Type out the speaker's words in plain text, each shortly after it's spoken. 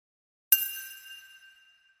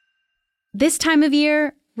This time of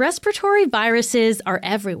year, respiratory viruses are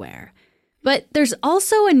everywhere. But there's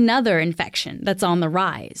also another infection that's on the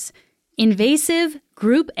rise: Invasive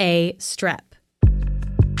Group A Strep.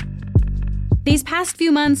 These past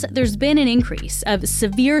few months, there's been an increase of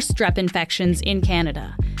severe strep infections in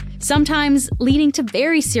Canada, sometimes leading to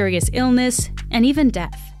very serious illness and even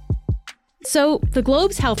death. So, the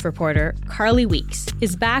Globe's health reporter, Carly Weeks,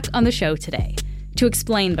 is back on the show today to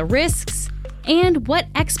explain the risks and what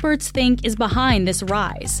experts think is behind this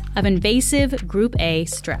rise of invasive Group A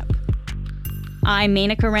strep. I'm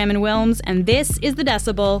Menaka Raman-Wilms, and this is The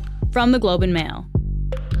Decibel from the Globe and Mail.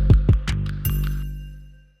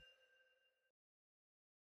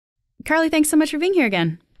 Carly, thanks so much for being here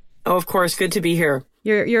again. Oh, of course. Good to be here.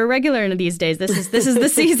 You're a regular in these days. This is the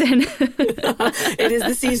season. It is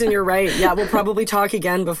the season. You're right. Yeah, we'll probably talk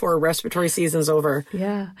again before respiratory season's over.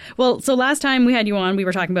 Yeah. Well, so last time we had you on, we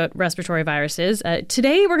were talking about respiratory viruses.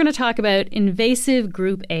 Today, we're going to talk about invasive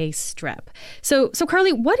Group A strep. So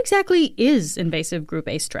Carly, what exactly is invasive Group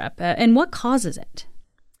A strep, and what causes it?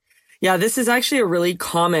 Yeah, this is actually a really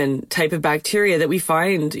common type of bacteria that we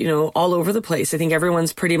find, all over the place. I think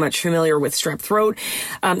everyone's pretty much familiar with strep throat.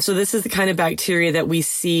 So this is the kind of bacteria that we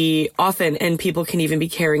see often, and people can even be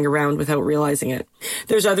carrying around without realizing it.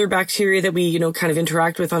 There's other bacteria that we, kind of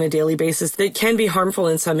interact with on a daily basis that can be harmful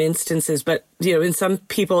in some instances, but, in some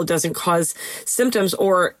people it doesn't cause symptoms,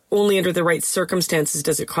 or only under the right circumstances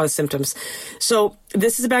does it cause symptoms. So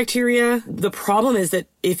this is a bacteria. The problem is that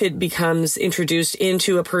if it becomes introduced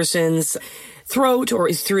into a person's throat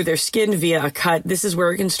or through their skin via a cut, this is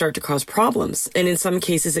where it can start to cause problems. And in some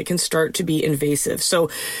cases, it can start to be invasive.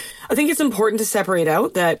 So I think it's important to separate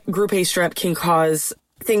out that Group A strep can cause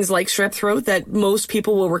things like strep throat that most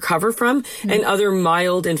people will recover from, and other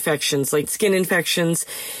mild infections like skin infections.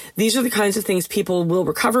 These are the kinds of things people will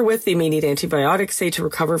recover with. They may need antibiotics, say, to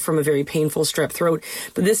recover from a very painful strep throat.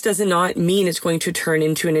 But this does not mean it's going to turn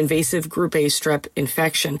into an invasive Group A strep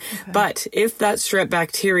infection. Okay. But if that strep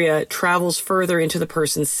bacteria travels further into the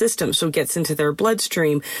person's system, so gets into their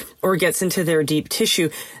bloodstream or gets into their deep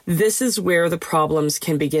tissue, this is where the problems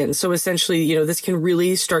can begin. So essentially, this can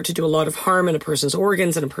really start to do a lot of harm in a person's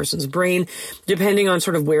organs and a person's brain, depending on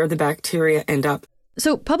sort of where the bacteria end up.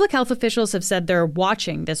 So public health officials have said they're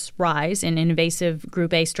watching this rise in invasive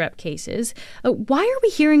Group A strep cases. Why are we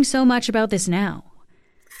hearing so much about this now?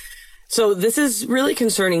 So this is really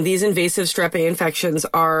concerning. These invasive strep A infections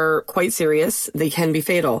are quite serious. They can be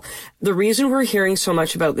fatal. The reason we're hearing so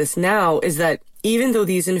much about this now is that even though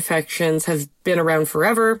these infections have been around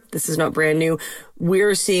forever, this is not brand new,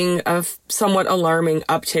 we're seeing a somewhat alarming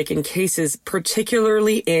uptick in cases,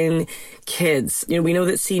 particularly in kids. We know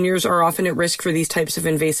that seniors are often at risk for these types of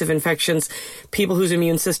invasive infections, people whose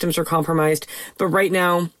immune systems are compromised. But right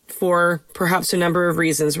now, for perhaps a number of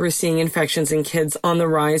reasons, we're seeing infections in kids on the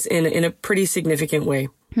rise in a pretty significant way.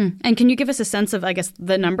 And can you give us a sense of, I guess,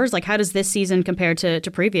 the numbers? Like, how does this season compare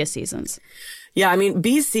to previous seasons? Yeah,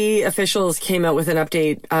 BC officials came out with an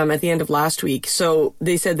update at the end of last week. So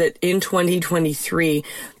they said that in 2023,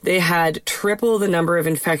 they had triple the number of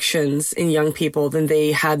infections in young people than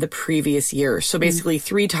they had the previous year. So basically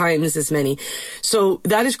 3 times as many. So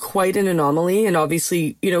that is quite an anomaly, and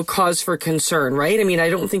obviously, cause for concern, right? I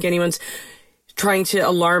don't think anyone's trying to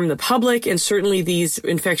alarm the public, and certainly these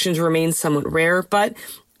infections remain somewhat rare. But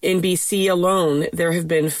in BC alone, there have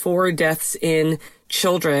been 4 deaths in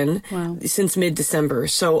children since mid-December.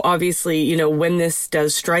 So obviously, when this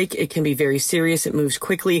does strike, it can be very serious. It moves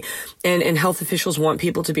quickly. And health officials want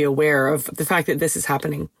people to be aware of the fact that this is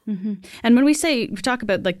happening. Mm-hmm. And when we talk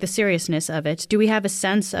about the seriousness of it, do we have a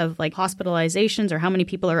sense of hospitalizations or how many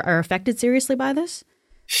people are affected seriously by this?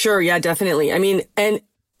 Sure. Yeah, definitely. And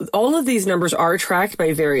all of these numbers are tracked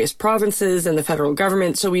by various provinces and the federal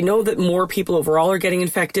government. So we know that more people overall are getting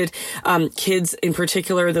infected. Kids in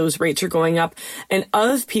particular, those rates are going up. And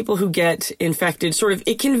of people who get infected,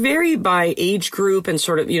 it can vary by age group and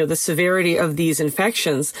the severity of these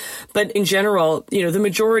infections. But in general, the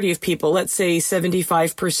majority of people, let's say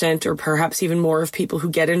 75% or perhaps even more of people who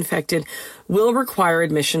get infected will require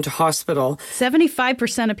admission to hospital.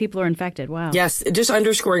 75% of people are infected. Wow. Yes, just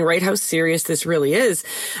underscoring how serious this really is.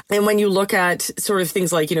 And when you look at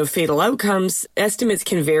things like, fatal outcomes, estimates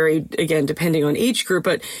can vary, again, depending on age group,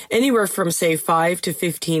 but anywhere from, say, 5 to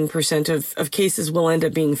 15% of cases will end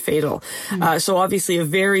up being fatal. So obviously a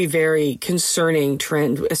very, very concerning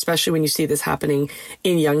trend, especially when you see this happening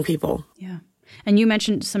in young people. Yeah. And you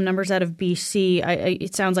mentioned some numbers out of BC.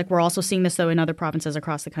 It sounds like we're also seeing this, though, in other provinces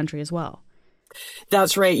across the country as well.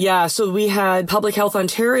 That's right. Yeah. So we had Public Health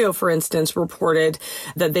Ontario, for instance, reported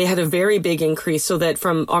that they had a very big increase, so that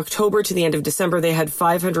from October to the end of December, they had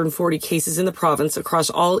 540 cases in the province across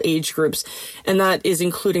all age groups. And that is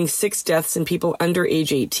including 6 deaths in people under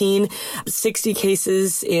age 18, 60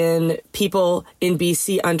 cases in people in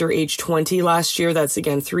BC under age 20 last year. That's,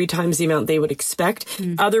 again, 3 times the amount they would expect.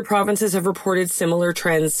 Other provinces have reported similar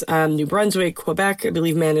trends. New Brunswick, Quebec, I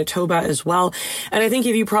believe Manitoba as well. And I think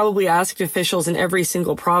if you probably asked officials in every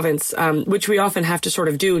single province, which we often have to sort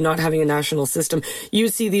of do, not having a national system, you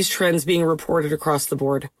see these trends being reported across the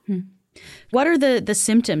board. What are the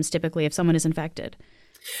symptoms typically if someone is infected?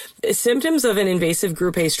 Symptoms of an invasive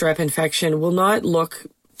group A strep infection will not look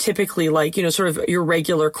typically like, sort of your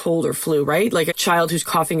regular cold or flu, right? Like a child who's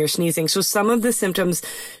coughing or sneezing. So some of the symptoms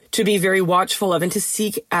to be very watchful of and to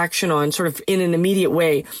seek action on sort of in an immediate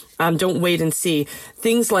way. Don't wait and see.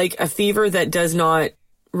 Things like a fever that does not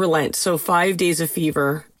relent. So 5 days of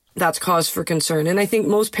fever, that's cause for concern. And I think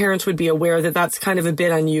most parents would be aware that that's kind of a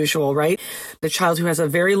bit unusual, right? The child who has a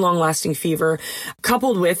very long-lasting fever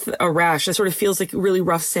coupled with a rash that sort of feels like really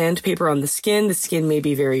rough sandpaper on the skin may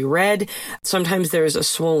be very red. Sometimes there's a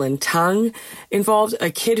swollen tongue involved. A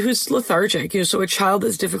kid who's lethargic, so a child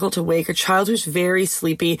that's difficult to wake, a child who's very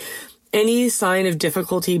sleepy, any sign of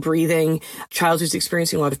difficulty breathing, child who's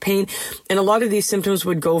experiencing a lot of pain. And a lot of these symptoms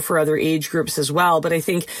would go for other age groups as well. But I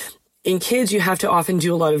think in kids, you have to often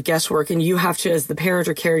do a lot of guesswork, and you have to, as the parent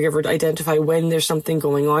or caregiver, to identify when there's something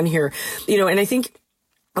going on here. And I think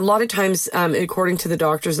a lot of times, according to the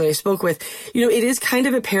doctors that I spoke with, it is kind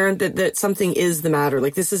of apparent that something is the matter.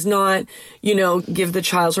 Like, this is not, give the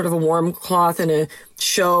child sort of a warm cloth and a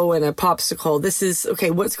show and a popsicle. This is, okay,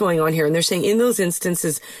 what's going on here? And they're saying in those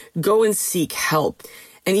instances, go and seek help.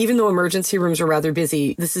 And even though emergency rooms are rather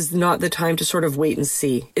busy, this is not the time to sort of wait and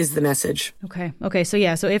see, is the message. Okay. So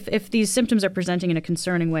yeah, so if these symptoms are presenting in a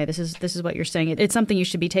concerning way, this is what you're saying. It's something you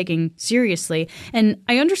should be taking seriously. And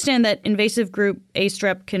I understand that invasive group A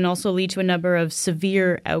strep can also lead to a number of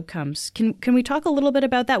severe outcomes. Can we talk a little bit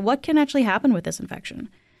about that? What can actually happen with this infection?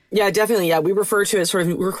 Yeah, definitely. Yeah, we refer to it sort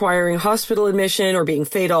of requiring hospital admission or being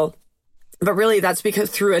fatal. But really, that's because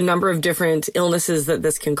through a number of different illnesses that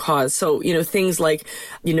this can cause. So, things like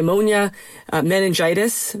pneumonia,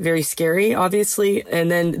 meningitis, very scary, obviously. And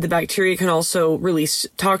then the bacteria can also release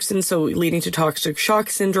toxins, so leading to toxic shock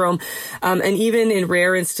syndrome. And even in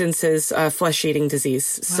rare instances, flesh-eating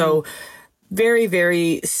disease. Wow. So very,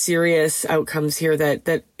 very serious outcomes here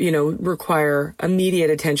that require immediate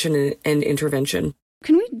attention and intervention.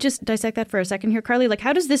 Can we just dissect that for a second here, Carly? Like,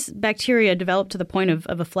 how does this bacteria develop to the point of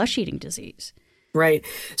a flesh-eating disease? Right.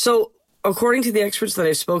 So according to the experts that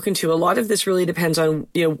I've spoken to, a lot of this really depends on,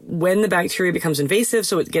 when the bacteria becomes invasive.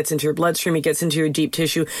 So it gets into your bloodstream, it gets into your deep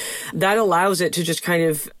tissue. That allows it to just kind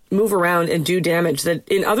of move around and do damage that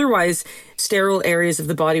in otherwise sterile areas of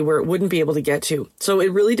the body where it wouldn't be able to get to. So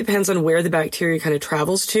it really depends on where the bacteria kind of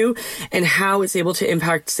travels to and how it's able to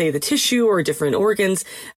impact, say, the tissue or different organs,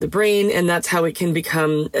 the brain. And that's how it can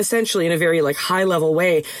become essentially in a very high level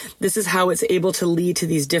way. This is how it's able to lead to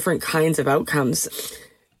these different kinds of outcomes.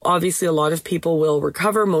 Obviously, a lot of people will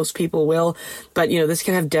recover. Most people will. But, this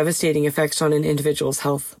can have devastating effects on an individual's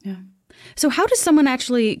health. Yeah. So how does someone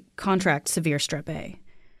actually contract severe strep A?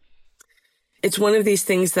 It's one of these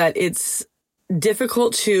things that it's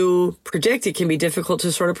difficult to predict. It can be difficult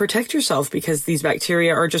to sort of protect yourself because these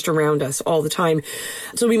bacteria are just around us all the time.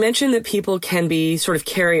 So we mentioned that people can be sort of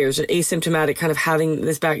carriers, asymptomatic, kind of having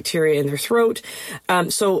this bacteria in their throat.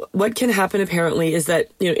 So what can happen apparently is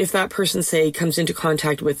that, if that person, say, comes into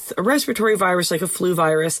contact with a respiratory virus like a flu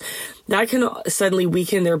virus, that can suddenly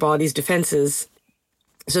weaken their body's defenses.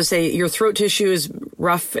 So say your throat tissue is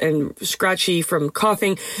rough and scratchy from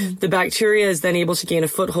coughing. The bacteria is then able to gain a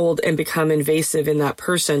foothold and become invasive in that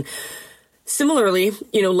person. Similarly,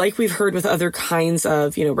 like we've heard with other kinds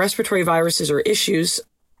of, respiratory viruses or issues,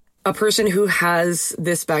 a person who has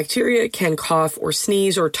this bacteria can cough or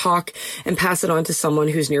sneeze or talk and pass it on to someone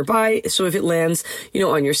who's nearby. So if it lands,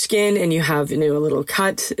 on your skin and you have, a little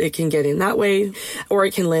cut, it can get in that way. Or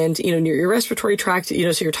it can land, near your respiratory tract, so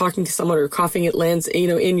you're talking to someone or coughing, it lands,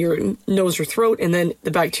 in your nose or throat, and then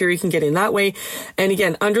the bacteria can get in that way. And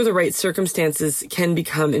again, under the right circumstances, can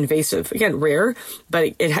become invasive. Again, rare,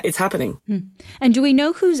 but it's happening. And do we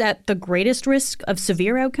know who's at the greatest risk of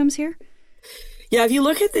severe outcomes here? Yeah, if you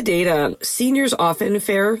look at the data, seniors often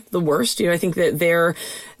fare the worst. I think that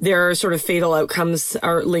their sort of fatal outcomes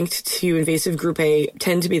are linked to invasive group A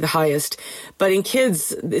tend to be the highest. But in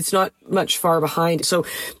kids, it's not much far behind. So,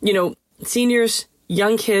 seniors,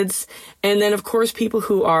 young kids, and then, of course, people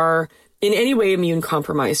who are in any way immune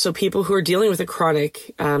compromised. So people who are dealing with a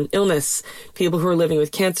chronic illness, people who are living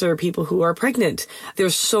with cancer, people who are pregnant.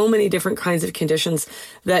 There's so many different kinds of conditions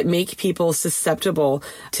that make people susceptible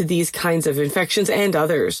to these kinds of infections and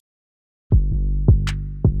others.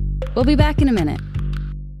 We'll be back in a minute.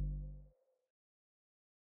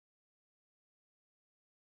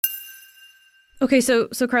 Okay, so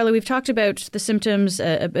Carly, we've talked about the symptoms,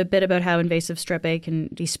 a bit about how invasive strep A can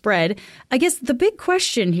be spread. I guess the big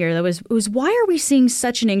question here, though, was why are we seeing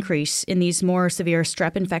such an increase in these more severe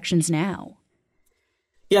strep infections now?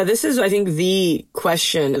 Yeah, this is, I think, the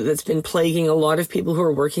question that's been plaguing a lot of people who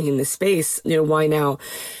are working in this space. Why now?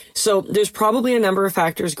 So there's probably a number of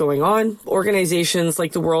factors going on. Organizations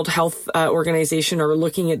like the World Health Organization are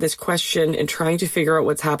looking at this question and trying to figure out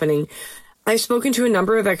what's happening. I've spoken to a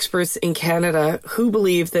number of experts in Canada who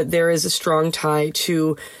believe that there is a strong tie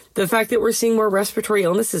to the fact that we're seeing more respiratory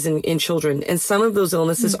illnesses in children, and some of those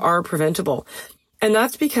illnesses are preventable. And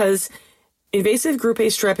that's because invasive group A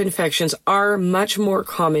strep infections are much more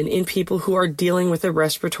common in people who are dealing with a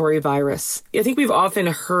respiratory virus. I think we've often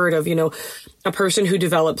heard of, a person who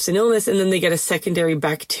develops an illness and then they get a secondary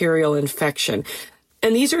bacterial infection.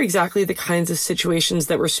 And these are exactly the kinds of situations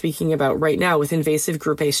that we're speaking about right now with invasive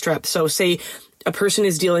group A strep. So say a person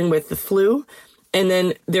is dealing with the flu and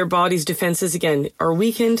then their body's defenses, again, are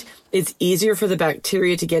weakened. It's easier for the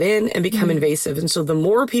bacteria to get in and become invasive. And so the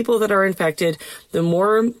more people that are infected, the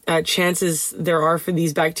more chances there are for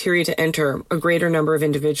these bacteria to enter a greater number of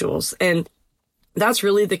individuals. And that's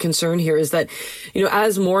really the concern here, is that,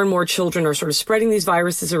 as more and more children are sort of spreading these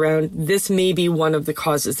viruses around, this may be one of the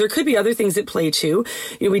causes. There could be other things at play too.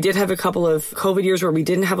 We did have a couple of COVID years where we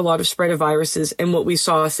didn't have a lot of spread of viruses. And what we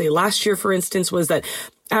saw, say last year, for instance, was that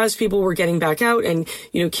as people were getting back out and,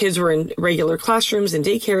 kids were in regular classrooms and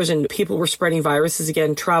daycares and people were spreading viruses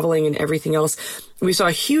again, traveling and everything else, we saw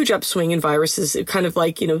a huge upswing in viruses, kind of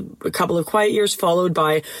like, a couple of quiet years followed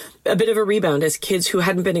by a bit of a rebound as kids who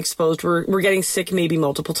hadn't been exposed were getting sick maybe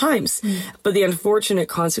multiple times. But the unfortunate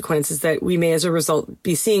consequence is that we may, as a result,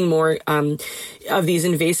 be seeing more of these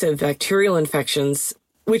invasive bacterial infections,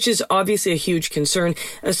 which is obviously a huge concern,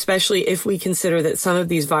 especially if we consider that some of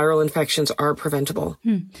these viral infections are preventable.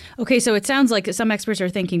 Okay, so it sounds like some experts are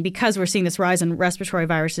thinking because we're seeing this rise in respiratory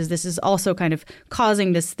viruses, this is also kind of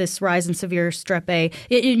causing this rise in severe strep A.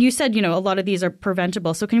 You said, a lot of these are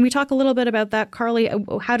preventable. So can we talk a little bit about that, Carly?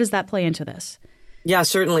 How does that play into this? Yeah,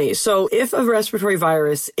 certainly. So if a respiratory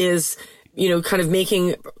virus is kind of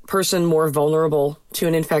making a person more vulnerable to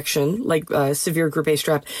an infection like severe group A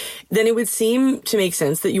strep, then it would seem to make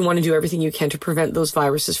sense that you want to do everything you can to prevent those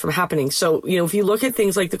viruses from happening. So, if you look at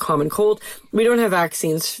things like the common cold, we don't have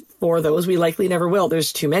vaccines for those. We likely never will.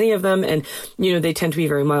 There's too many of them and, they tend to be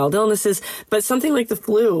very mild illnesses. But something like the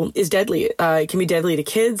flu is deadly. It can be deadly to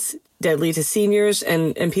kids, deadly to seniors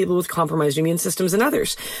and people with compromised immune systems and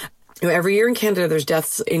others. Every year in Canada, there's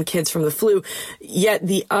deaths in kids from the flu, yet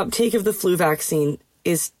the uptake of the flu vaccine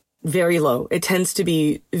is very low. It tends to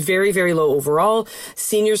be very, very low overall.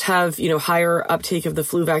 Seniors have, higher uptake of the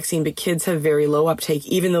flu vaccine, but kids have very low uptake,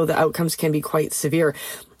 even though the outcomes can be quite severe.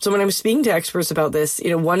 So when I'm speaking to experts about this,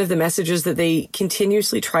 one of the messages that they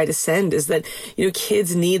continuously try to send is that,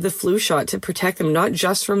 kids need the flu shot to protect them, not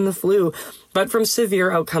just from the flu, but from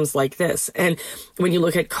severe outcomes like this. And when you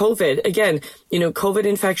look at COVID, again, COVID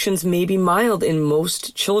infections may be mild in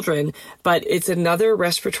most children, but it's another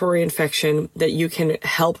respiratory infection that you can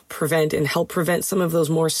help prevent and help prevent some of those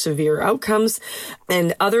more severe outcomes.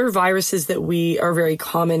 And other viruses that we are very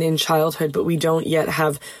common in childhood, but we don't yet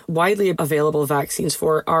have widely available vaccines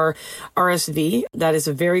for are RSV. That is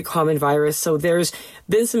a very common virus. So there's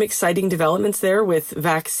been some exciting developments there with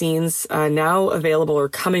vaccines now available or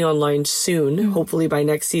coming online soon. Hopefully by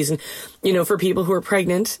next season, for people who are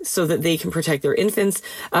pregnant so that they can protect their infants.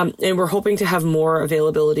 And we're hoping to have more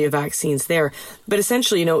availability of vaccines there. But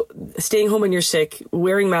essentially, staying home when you're sick,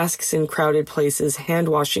 wearing masks in crowded places, hand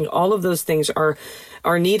washing, all of those things are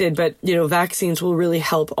needed. But, vaccines will really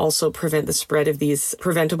help also prevent the spread of these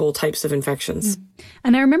preventable types of infections.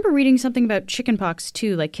 And I remember reading something about chickenpox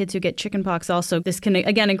too, like kids who get chickenpox also. This can,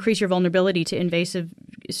 again, increase your vulnerability to invasive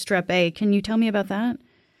strep A. Can you tell me about that?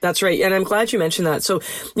 That's right. And I'm glad you mentioned that. So,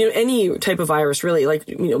 any type of virus really, like,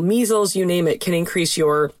 measles, you name it, can increase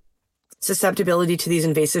your susceptibility to these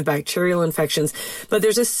invasive bacterial infections. But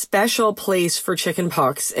there's a special place for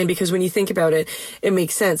chickenpox. And because when you think about it, it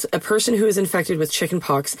makes sense. A person who is infected with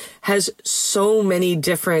chickenpox has so many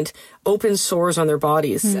different open sores on their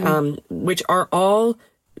bodies, which are all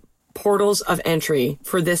portals of entry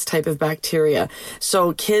for this type of bacteria.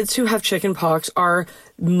 So kids who have chickenpox are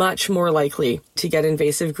much more likely to get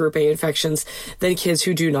invasive group A infections than kids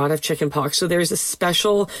who do not have chickenpox. So there's a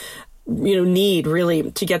special need really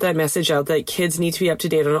to get that message out that kids need to be up to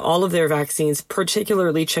date on all of their vaccines,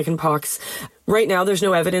 particularly chickenpox. Right now, there's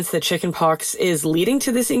no evidence that chickenpox is leading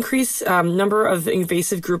to this increased number of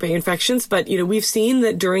invasive group A infections. But, we've seen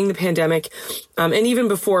that during the pandemic, and even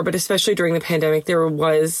before, but especially during the pandemic, there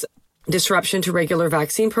was disruption to regular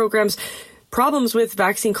vaccine programs, problems with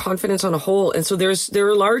vaccine confidence on a whole. And so there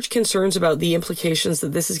are large concerns about the implications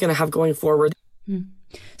that this is going to have going forward.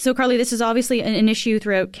 So, Carly, this is obviously an issue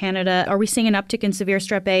throughout Canada. Are we seeing an uptick in severe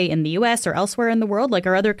strep A in the U.S. or elsewhere in the world?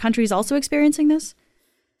 Are other countries also experiencing this?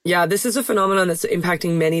 Yeah, this is a phenomenon that's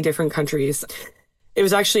impacting many different countries. It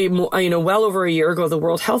was actually, well over a year ago, the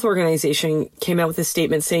World Health Organization came out with a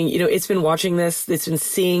statement saying, it's been watching this, it's been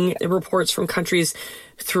seeing reports from countries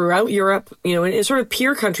throughout Europe, and sort of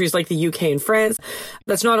peer countries like the UK and France.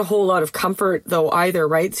 That's not a whole lot of comfort, though, either,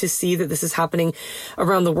 right, to see that this is happening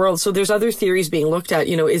around the world. So there's other theories being looked at.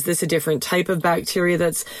 Is this a different type of bacteria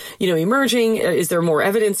that's, emerging? Is there more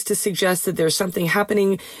evidence to suggest that there's something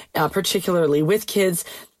happening, particularly with kids?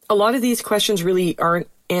 A lot of these questions really aren't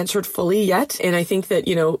answered fully yet. And I think that,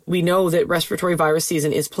 we know that respiratory virus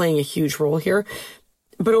season is playing a huge role here.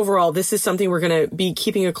 But overall, this is something we're going to be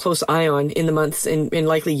keeping a close eye on in the months and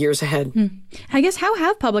likely years ahead. I guess, how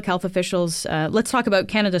have public health officials, let's talk about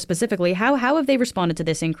Canada specifically, how have they responded to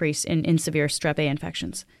this increase in severe strep A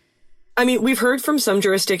infections? We've heard from some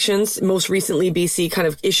jurisdictions, most recently BC, kind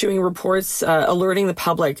of issuing reports, alerting the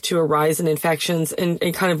public to a rise in infections and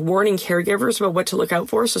kind of warning caregivers about what to look out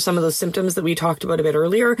for. So some of those symptoms that we talked about a bit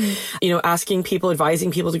earlier, asking people,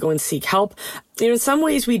 advising people to go and seek help. In some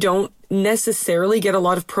ways, we don't necessarily get a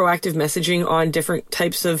lot of proactive messaging on different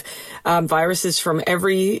types of viruses from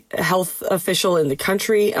every health official in the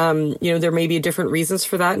country. There may be different reasons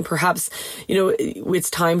for that. And perhaps, it's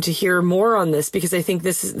time to hear more on this, because I think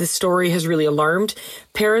this story has really alarmed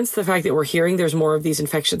parents, the fact that we're hearing there's more of these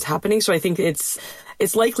infections happening. So I think it's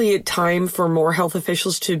likely time for more health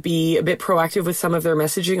officials to be a bit proactive with some of their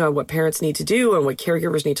messaging on what parents need to do and what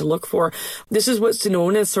caregivers need to look for. This is what's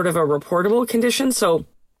known as sort of a reportable condition. So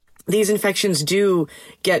these infections do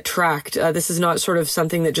get tracked. This is not sort of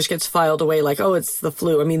something that just gets filed away like, oh, it's the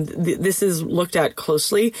flu. This is looked at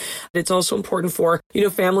closely. It's also important for,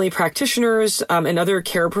 family practitioners and other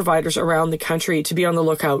care providers around the country to be on the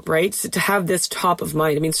lookout, right? So to have this top of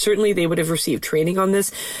mind. Certainly they would have received training on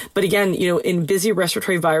this. But again, in busy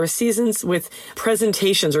respiratory virus seasons with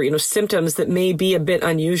presentations or, symptoms that may be a bit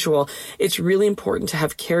unusual, it's really important to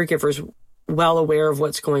have caregivers well aware of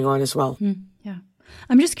what's going on as well. Yeah.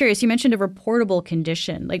 I'm just curious, you mentioned a reportable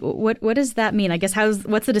condition. What does that mean? I guess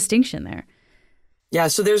what's the distinction there? Yeah,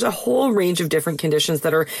 so there's a whole range of different conditions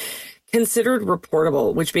that are considered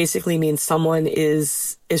reportable, which basically means someone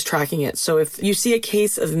is tracking it. So if you see a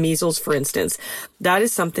case of measles, for instance, that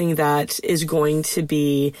is something that is going to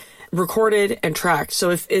be recorded and tracked. So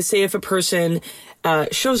if a person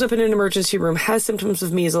shows up in an emergency room, has symptoms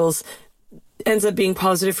of measles, ends up being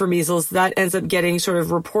positive for measles, that ends up getting sort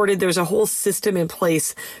of reported. There's a whole system in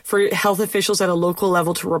place for health officials at a local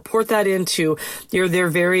level to report that into their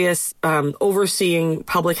various overseeing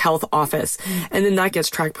public health office. And then that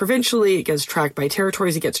gets tracked provincially, it gets tracked by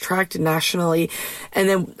territories, it gets tracked nationally. And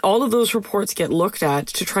then all of those reports get looked at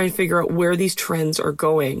to try and figure out where these trends are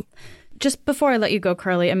going. Just before I let you go,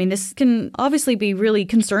 Carly, this can obviously be really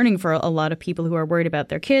concerning for a lot of people who are worried about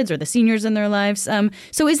their kids or the seniors in their lives.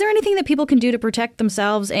 So is there anything that people can do to protect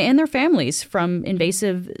themselves and their families from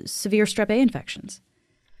invasive severe strep A infections?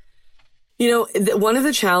 One of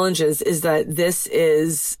the challenges is that this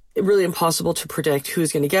is really impossible to predict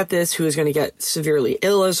who's going to get this, who is going to get severely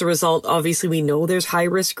ill as a result. Obviously, we know there's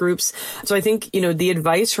high-risk groups. So I think, the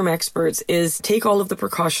advice from experts is take all of the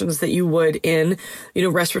precautions that you would in,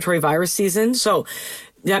 respiratory virus season. So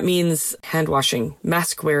that means hand washing,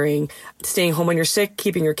 mask wearing, staying home when you're sick,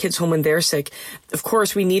 keeping your kids home when they're sick. Of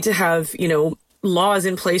course, we need to have, laws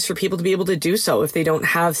in place for people to be able to do so if they don't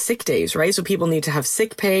have sick days, right? So people need to have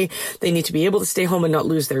sick pay. They need to be able to stay home and not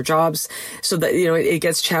lose their jobs so that, it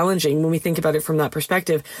gets challenging when we think about it from that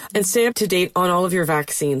perspective. And stay up to date on all of your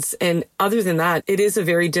vaccines. And other than that, it is a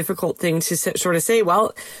very difficult thing to sort of say,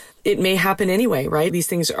 well, it may happen anyway, right? These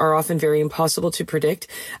things are often very impossible to predict.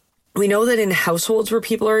 We know that in households where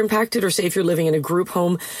people are impacted, or say if you're living in a group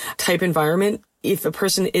home type environment, if a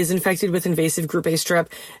person is infected with invasive group A strep,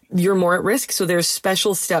 you're more at risk. So there's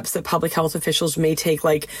special steps that public health officials may take,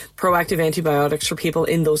 like proactive antibiotics for people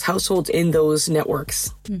in those households, in those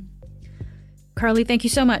networks. Carly, thank you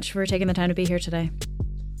so much for taking the time to be here today.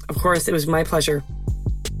 Of course, it was my pleasure.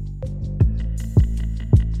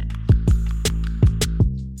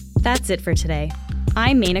 That's it for today.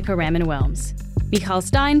 I'm Menaka Raman-Wilms. Michal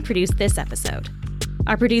Stein produced this episode.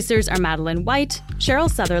 Our producers are Madeline White, Cheryl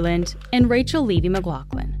Sutherland, and Rachel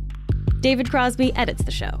Levy-McLaughlin. David Crosby edits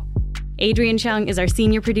the show. Adrian Chung is our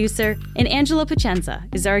senior producer, and Angela Pacenza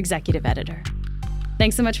is our executive editor.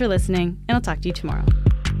 Thanks so much for listening, and I'll talk to you tomorrow.